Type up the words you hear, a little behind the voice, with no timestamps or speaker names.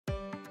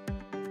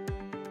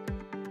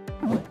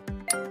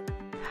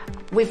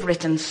We've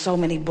written so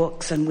many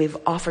books and we've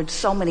offered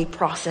so many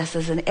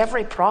processes, and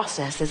every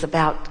process is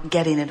about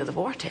getting into the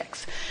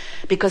vortex,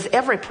 because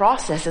every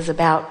process is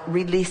about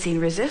releasing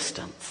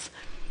resistance.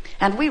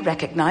 And we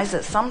recognize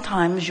that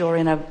sometimes you're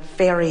in a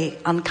very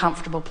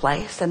uncomfortable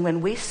place, and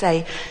when we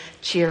say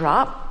cheer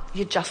up,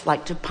 you'd just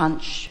like to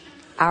punch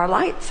our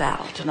lights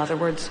out. In other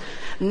words,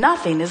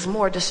 nothing is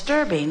more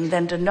disturbing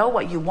than to know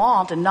what you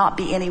want and not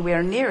be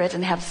anywhere near it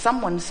and have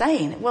someone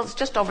saying, well, it's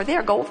just over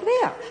there, go over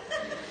there.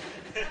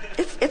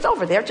 It's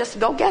over there, just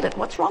go get it.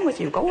 What's wrong with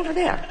you? Go over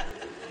there.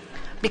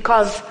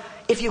 Because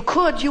if you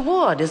could, you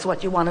would, is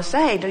what you want to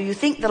say. Do you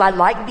think that I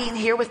like being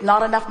here with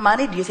not enough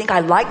money? Do you think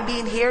I like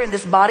being here in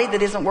this body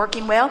that isn't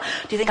working well?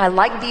 Do you think I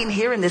like being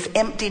here in this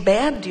empty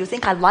bed? Do you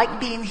think I like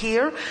being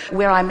here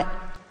where I'm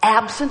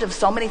absent of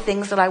so many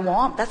things that I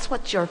want? That's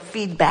what your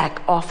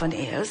feedback often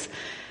is.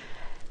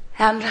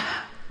 And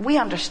we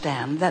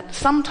understand that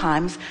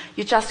sometimes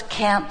you just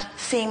can't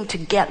seem to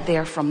get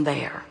there from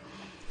there.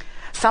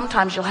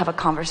 Sometimes you'll have a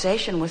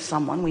conversation with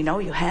someone, we know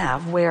you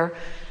have, where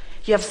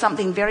you have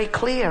something very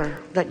clear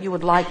that you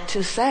would like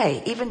to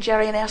say. Even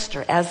Jerry and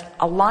Esther, as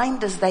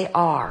aligned as they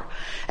are,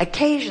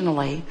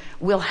 occasionally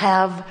will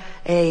have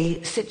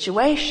a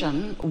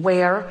situation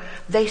where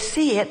they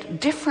see it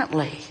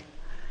differently.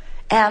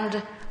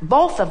 And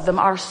both of them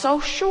are so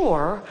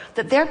sure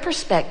that their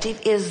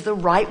perspective is the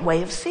right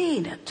way of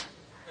seeing it.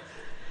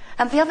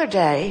 And the other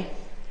day,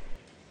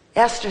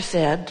 Esther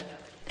said,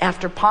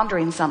 after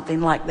pondering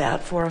something like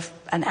that for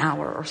an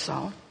hour or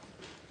so,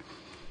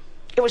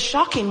 it was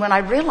shocking when I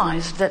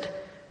realized that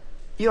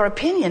your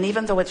opinion,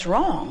 even though it's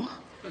wrong,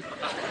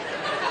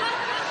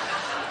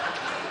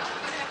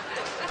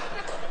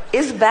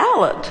 is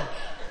valid.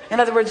 In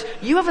other words,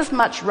 you have as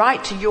much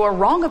right to your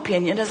wrong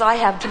opinion as I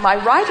have to my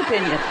right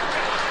opinion.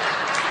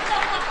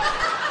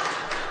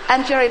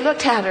 And Jerry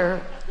looked at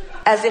her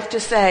as if to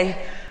say,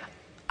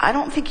 I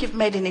don't think you've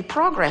made any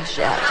progress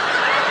yet.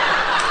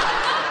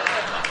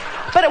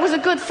 But it was a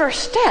good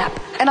first step.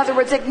 In other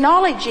words,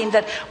 acknowledging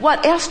that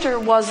what Esther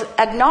was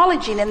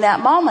acknowledging in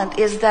that moment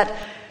is that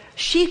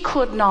she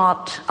could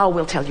not,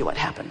 we'll tell you what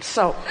happened.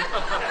 So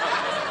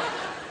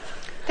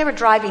they were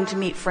driving to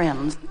meet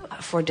friends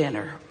for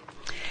dinner.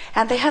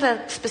 And they had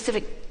a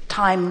specific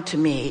time to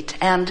meet.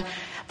 And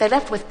they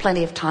left with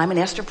plenty of time, and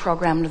Esther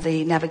programmed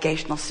the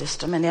navigational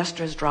system, and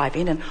Esther is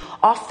driving, and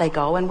off they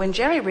go. And when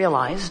Jerry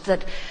realized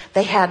that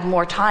they had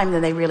more time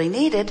than they really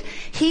needed,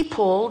 he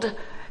pulled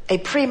a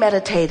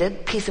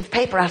premeditated piece of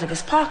paper out of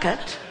his pocket,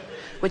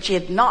 which he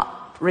had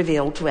not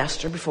revealed to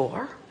Esther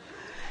before,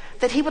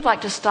 that he would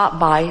like to stop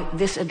by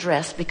this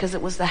address because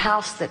it was the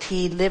house that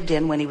he lived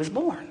in when he was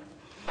born.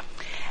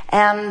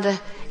 And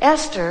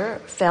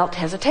Esther felt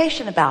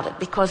hesitation about it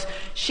because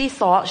she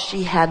thought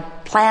she had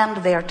planned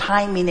their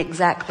timing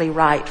exactly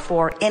right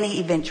for any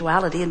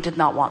eventuality and did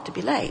not want to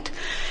be late.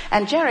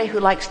 And Jerry, who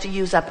likes to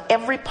use up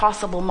every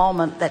possible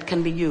moment that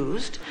can be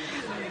used,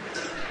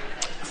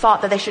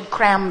 thought that they should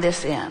cram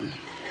this in.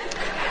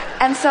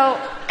 And so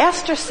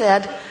Esther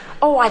said,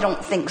 I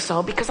don't think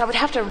so, because I would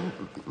have to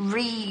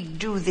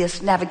redo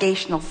this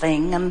navigational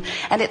thing, and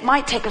it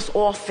might take us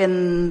off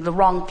in the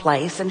wrong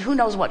place, and who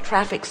knows what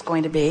traffic's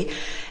going to be.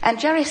 And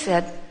Jerry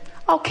said,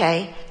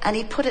 okay, and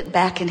he put it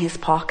back in his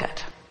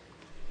pocket.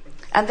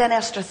 And then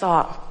Esther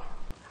thought,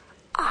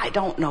 I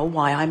don't know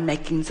why I'm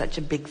making such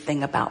a big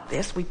thing about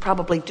this. We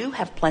probably do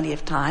have plenty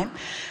of time.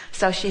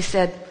 So she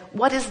said,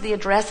 what is the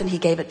address? And he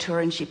gave it to her,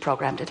 and she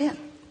programmed it in.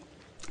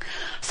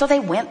 So they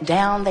went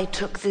down, they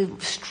took the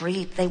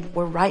street, they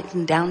were right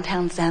in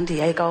downtown San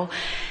Diego,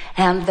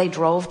 and they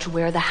drove to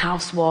where the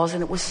house was,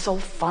 and it was so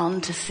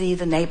fun to see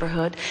the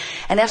neighborhood.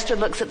 And Esther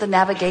looks at the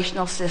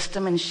navigational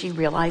system, and she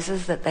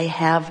realizes that they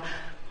have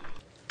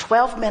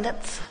 12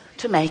 minutes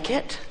to make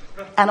it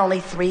and only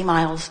 3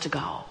 miles to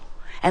go.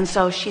 And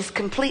so she's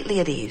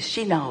completely at ease.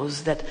 She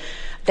knows that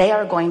they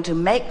are going to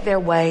make their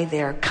way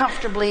there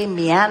comfortably,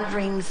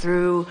 meandering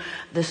through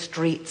the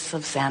streets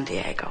of San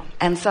Diego.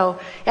 And so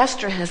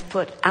Esther has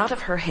put out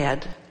of her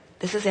head,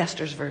 this is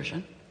Esther's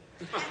version,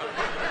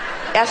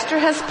 Esther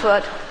has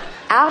put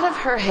out of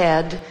her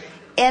head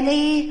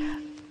any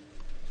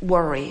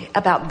worry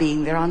about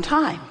being there on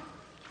time.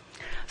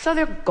 So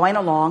they're going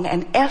along,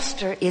 and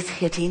Esther is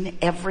hitting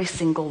every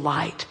single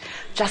light,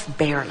 just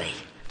barely,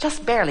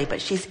 but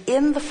she's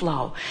in the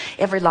flow.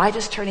 Every light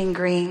is turning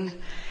green.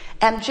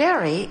 And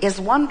Jerry is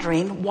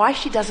wondering why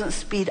she doesn't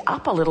speed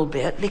up a little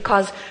bit,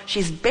 because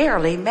she's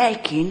barely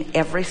making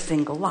every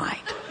single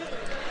light.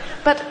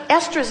 But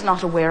Esther is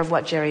not aware of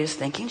what Jerry is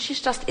thinking. She's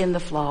just in the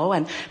flow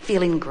and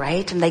feeling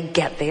great. And they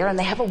get there and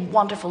they have a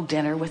wonderful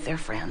dinner with their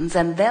friends.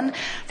 And then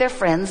their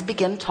friends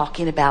begin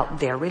talking about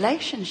their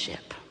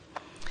relationship.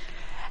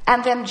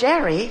 And then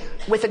Jerry,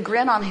 with a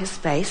grin on his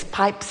face,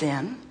 pipes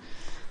in,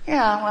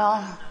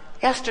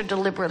 Esther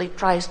deliberately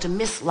tries to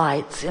miss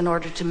lights in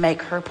order to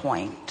make her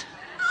point.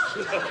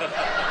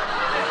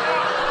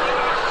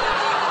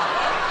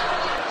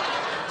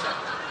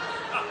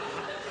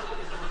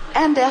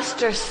 And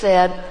Esther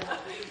said,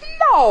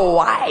 no,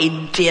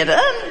 I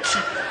didn't.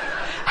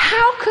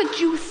 how could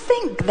you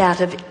think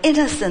that of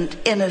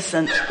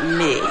innocent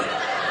me?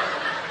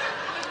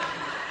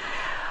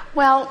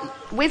 Well,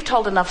 we've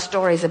told enough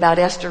stories about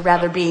Esther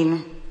rather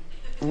being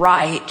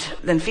right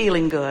than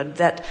feeling good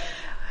that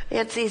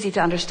it's easy to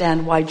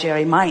understand why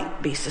Jerry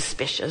might be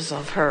suspicious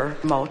of her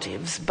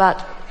motives.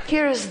 But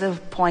here's the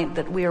point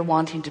that we are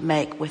wanting to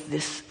make with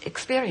this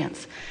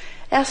experience.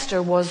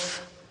 Esther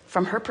was,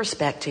 from her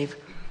perspective,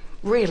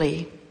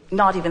 really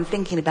not even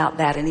thinking about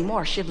that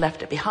anymore. She'd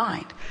left it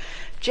behind.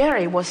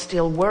 Jerry was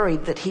still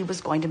worried that he was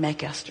going to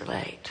make Esther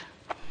late.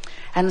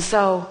 And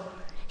so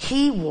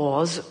he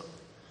was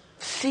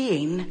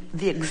seeing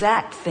the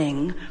exact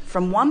thing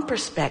from one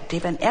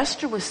perspective, and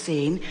Esther was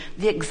seeing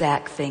the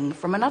exact thing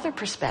from another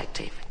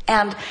perspective.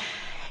 And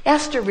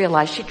Esther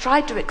realized, she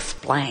tried to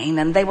explain,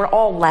 and they were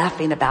all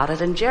laughing about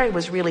it, and Jerry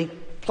was really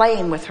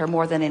playing with her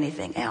more than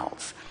anything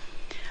else.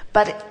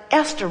 But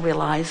Esther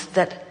realized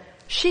that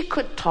she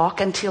could talk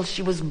until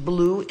she was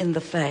blue in the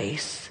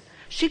face.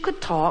 She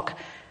could talk.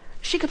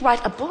 She could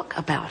write a book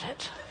about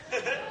it.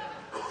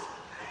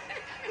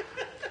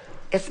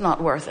 It's not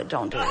worth it.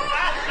 Don't do it.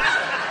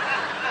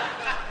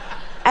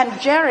 And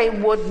Jerry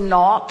would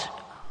not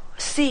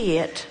see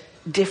it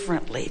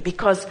differently,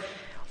 because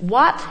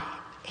what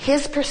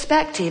his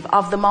perspective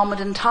of the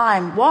moment in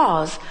time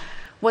was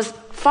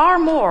far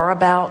more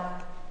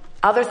about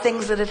other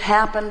things that had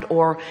happened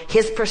or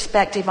his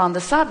perspective on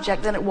the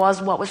subject than it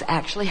was what was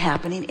actually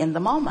happening in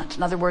the moment.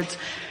 In other words,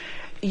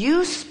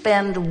 you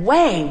spend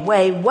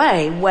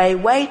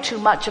way too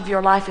much of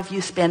your life, if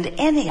you spend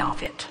any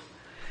of it,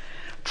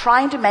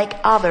 trying to make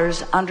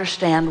others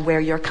understand where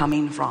you're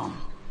coming from,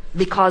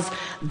 because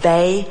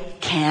they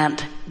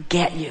can't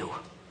get you.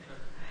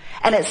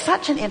 And it's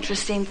such an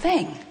interesting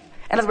thing.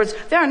 In other words,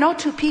 there are no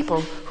two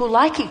people who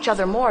like each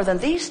other more than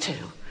these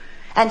two.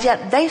 And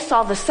yet they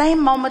saw the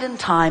same moment in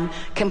time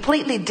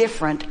completely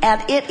different.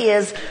 And it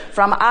is,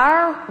 from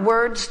our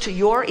words to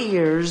your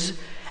ears,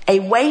 a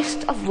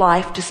waste of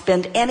life to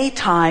spend any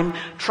time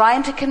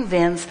trying to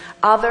convince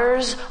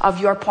others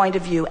of your point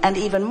of view, and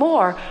even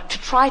more, to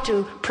try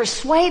to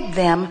persuade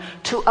them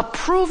to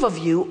approve of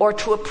you or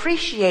to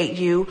appreciate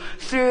you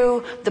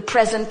through the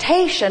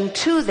presentation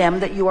to them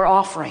that you are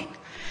offering.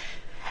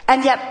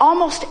 And yet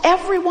almost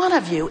every one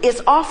of you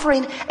is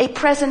offering a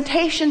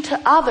presentation to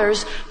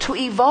others to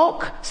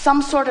evoke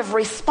some sort of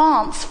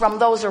response from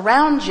those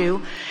around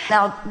you.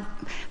 Now,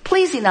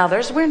 pleasing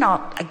others, we're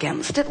not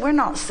against it. We're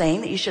not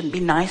saying that you shouldn't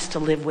be nice to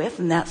live with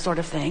and that sort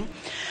of thing.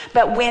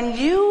 But when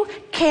you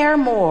care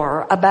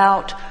more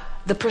about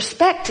the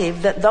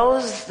perspective that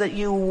those that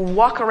you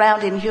walk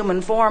around in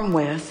human form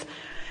with,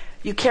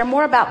 you care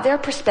more about their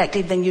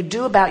perspective than you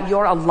do about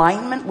your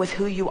alignment with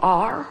who you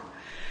are,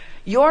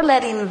 you're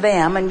letting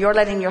them and you're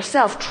letting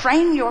yourself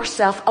train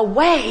yourself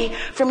away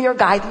from your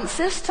guidance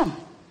system.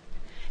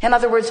 In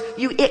other words,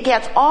 it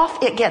gets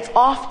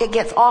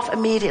off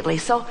immediately.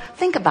 So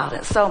think about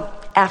it. So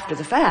after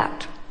the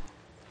fact,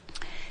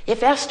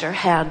 if Esther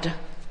had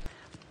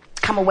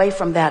come away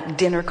from that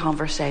dinner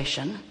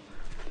conversation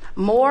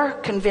more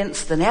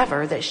convinced than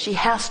ever that she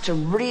has to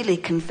really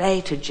convey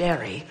to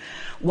Jerry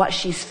what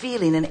she's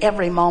feeling in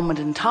every moment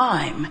in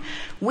time,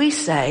 we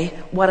say,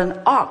 what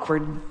an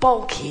awkward,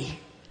 bulky,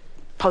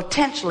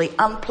 potentially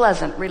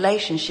unpleasant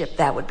relationship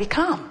that would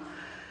become.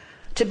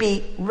 To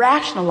be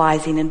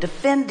rationalizing and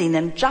defending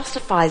and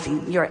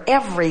justifying your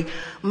every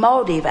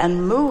motive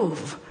and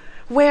move,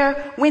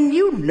 where when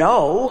you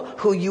know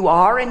who you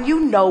are and you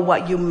know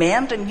what you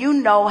meant and you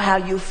know how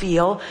you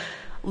feel,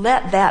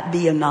 let that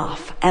be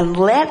enough. And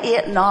let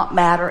it not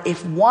matter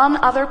if one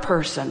other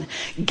person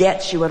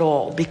gets you at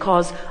all.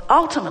 Because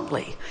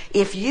ultimately,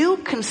 if you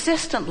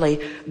consistently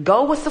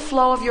go with the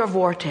flow of your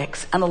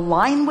vortex and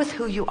align with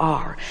who you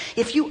are,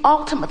 if you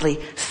ultimately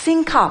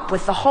sync up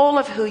with the whole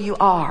of who you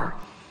are,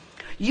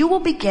 you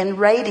will begin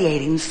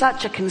radiating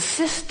such a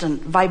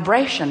consistent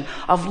vibration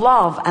of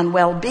love and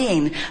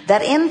well-being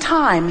that in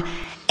time,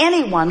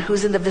 anyone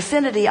who's in the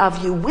vicinity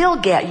of you will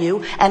get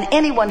you, and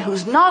anyone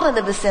who's not in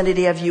the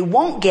vicinity of you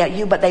won't get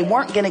you, but they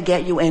weren't going to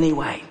get you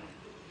anyway.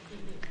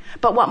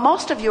 But what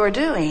most of you are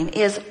doing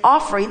is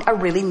offering a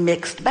really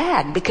mixed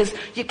bag, because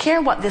you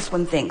care what this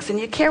one thinks, and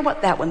you care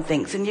what that one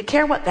thinks, and you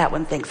care what that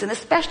one thinks, and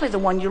especially the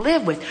one you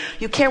live with,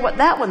 you care what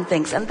that one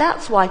thinks. And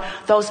that's why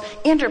those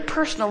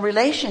interpersonal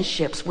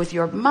relationships with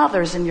your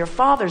mothers and your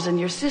fathers and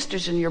your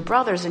sisters and your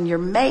brothers and your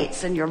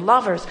mates and your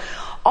lovers,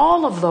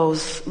 all of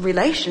those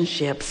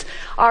relationships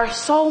are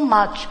so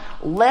much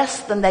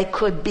less than they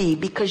could be,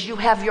 because you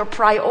have your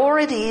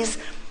priorities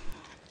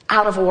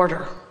out of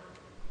order.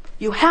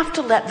 You have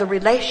to let the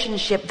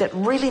relationship that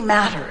really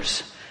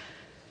matters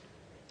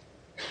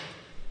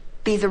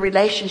be the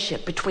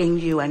relationship between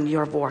you and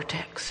your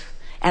vortex.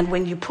 And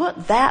when you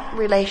put that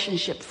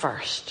relationship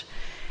first,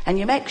 and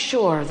you make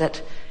sure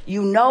that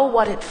you know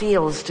what it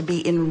feels to be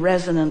in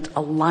resonant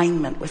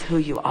alignment with who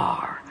you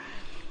are,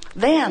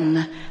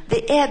 then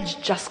the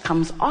edge just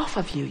comes off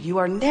of you. You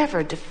are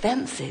never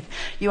defensive.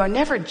 You are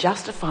never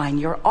justifying.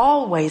 You're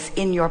always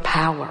in your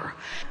power.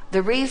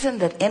 the reason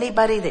that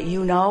anybody that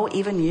you know,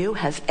 even you,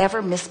 has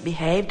ever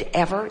misbehaved,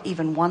 ever,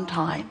 even one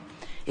time,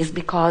 is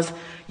because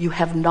you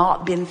have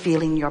not been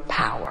feeling your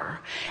power.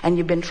 And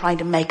you've been trying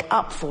to make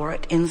up for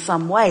it in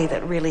some way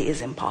that really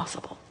is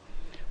impossible.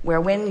 Where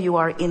when you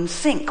are in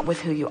sync with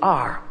who you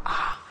are,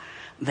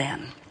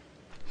 then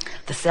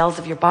the cells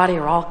of your body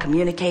are all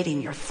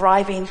communicating. You're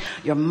thriving.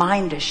 Your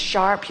mind is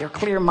sharp. You're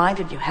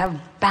clear-minded. You have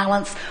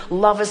balance.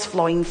 Love is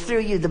flowing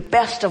through you. The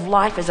best of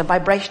life is a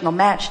vibrational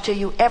match to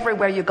you.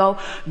 Everywhere you go,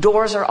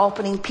 doors are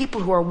opening.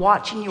 People who are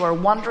watching you are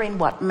wondering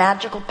what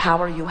magical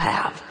power you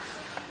have.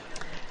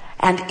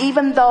 And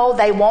even though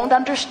they won't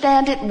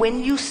understand it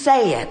when you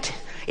say it,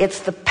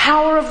 it's the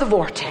power of the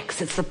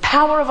vortex. It's the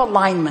power of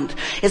alignment.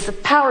 It's the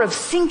power of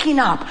syncing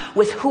up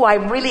with who I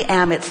really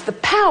am. It's the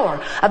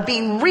power of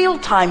being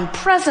real-time,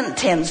 present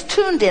tense,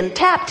 tuned in,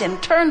 tapped in,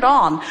 turned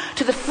on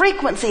to the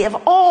frequency of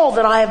all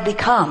that I have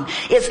become.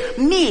 It's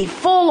me,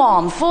 full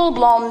on,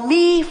 full-blown,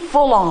 me,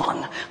 full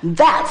on.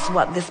 That's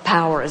what this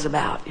power is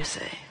about, you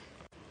see.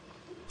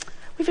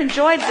 We've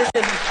enjoyed this.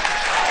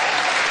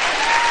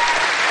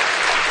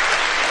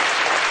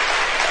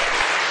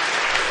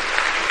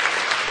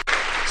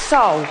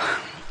 So,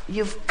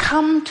 you've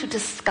come to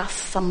discuss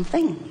some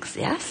things,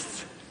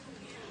 yes?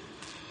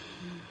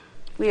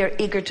 We are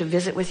eager to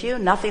visit with you.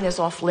 Nothing is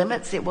off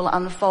limits. It will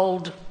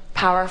unfold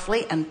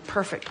powerfully and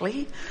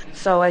perfectly.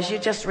 So as you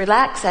just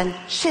relax and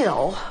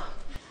chill,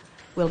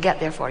 we'll get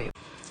there for you.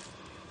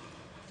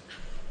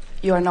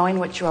 You are knowing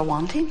what you are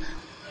wanting?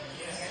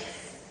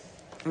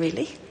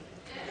 Really?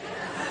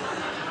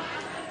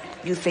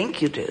 You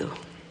think you do.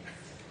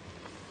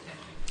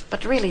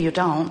 But really you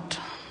don't.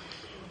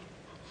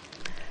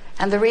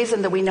 And the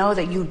reason that we know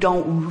that you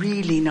don't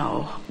really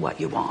know what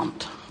you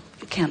want,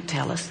 you can't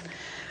tell us.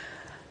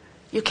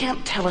 You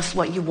can't tell us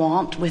what you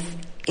want with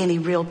any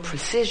real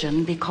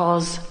precision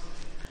because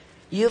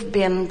you've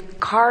been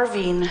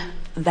carving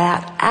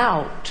that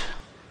out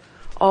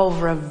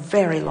over a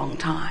very long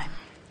time.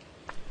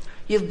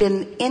 You've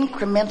been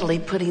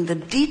incrementally putting the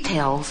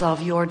details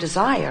of your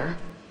desire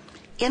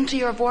into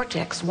your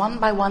vortex, one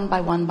by one by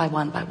one by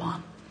one by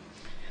one.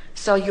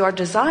 So your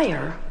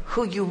desire,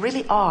 who you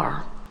really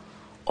are,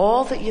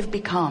 all that you've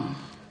become,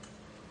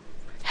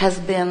 has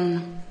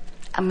been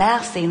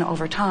amassing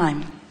over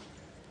time.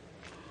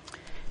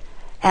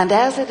 And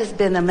as it has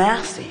been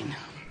amassing,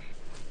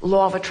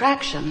 law of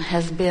attraction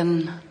has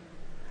been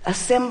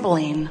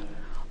assembling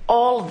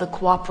all of the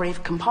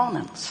cooperative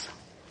components.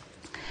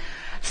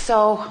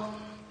 So,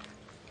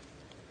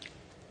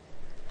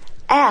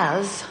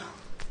 as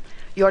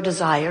your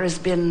desire has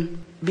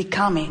been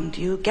becoming,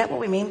 do you get what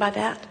we mean by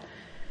that?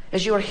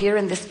 As you are here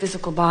in this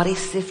physical body,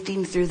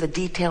 sifting through the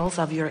details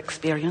of your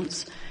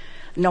experience,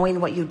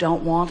 knowing what you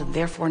don't want and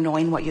therefore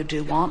knowing what you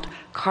do want,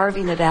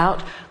 carving it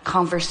out,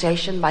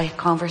 conversation by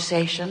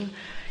conversation,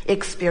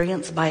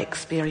 experience by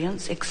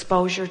experience,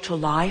 exposure to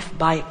life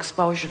by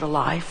exposure to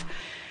life,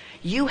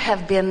 you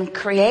have been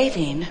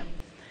creating,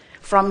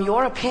 from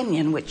your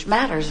opinion, which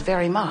matters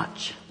very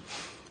much,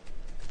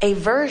 a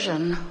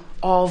version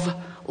of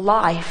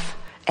life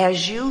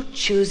as you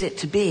choose it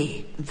to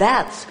be.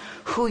 That's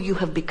who you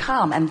have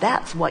become, and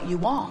that's what you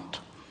want.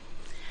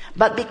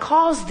 But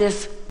because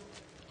this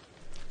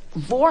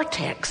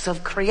vortex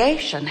of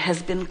creation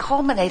has been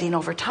culminating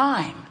over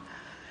time,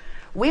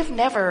 we've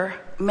never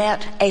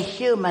met a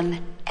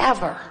human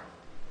ever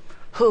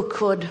who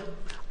could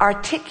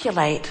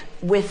articulate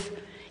with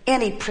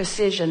any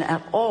precision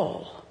at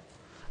all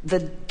the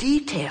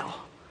detail,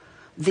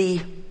 the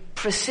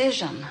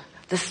precision,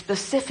 the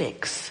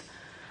specifics,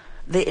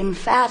 the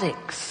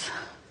emphatics,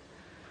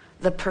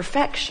 the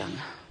perfection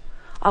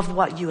of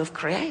what you have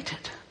created.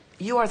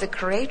 You are the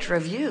creator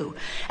of you,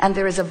 and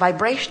there is a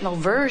vibrational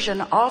version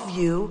of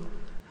you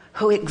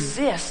who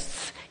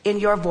exists in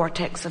your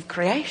vortex of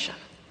creation.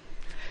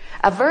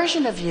 A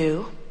version of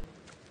you,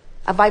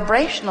 a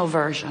vibrational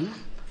version,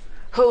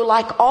 who,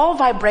 like all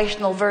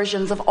vibrational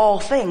versions of all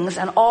things,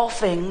 and all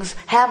things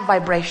have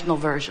vibrational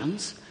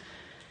versions,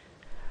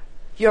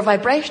 your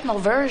vibrational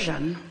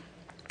version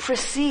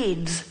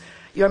precedes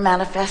your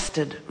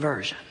manifested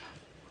version.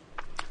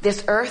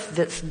 This earth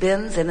that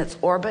spins in its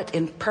orbit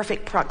in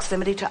perfect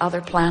proximity to other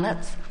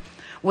planets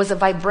was a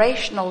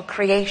vibrational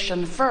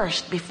creation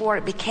first before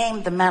it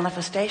became the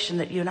manifestation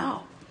that you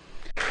know.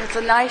 It's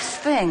a nice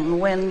thing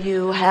when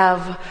you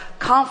have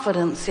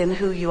confidence in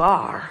who you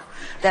are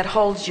that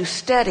holds you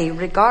steady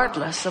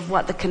regardless of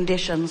what the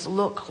conditions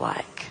look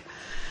like.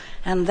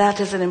 And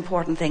that is an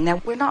important thing.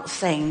 Now, we're not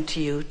saying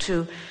to you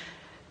to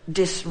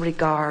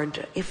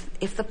disregard.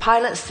 If the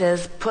pilot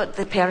says, put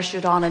the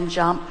parachute on and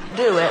jump,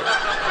 do it.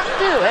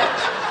 Do it.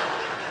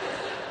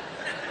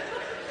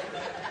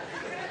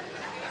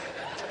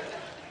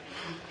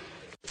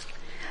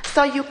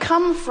 So you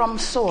come from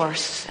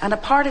source, and a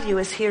part of you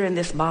is here in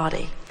this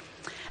body.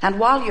 And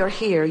while you're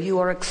here, you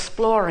are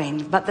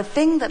exploring. But the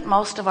thing that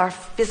most of our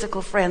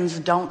physical friends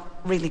don't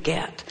really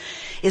get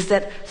is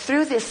that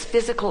through this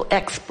physical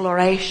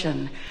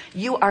exploration,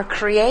 you are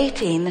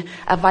creating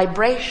a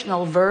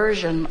vibrational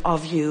version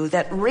of you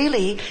that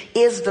really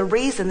is the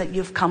reason that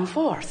you've come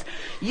forth.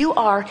 You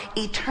are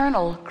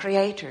eternal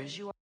creators. You are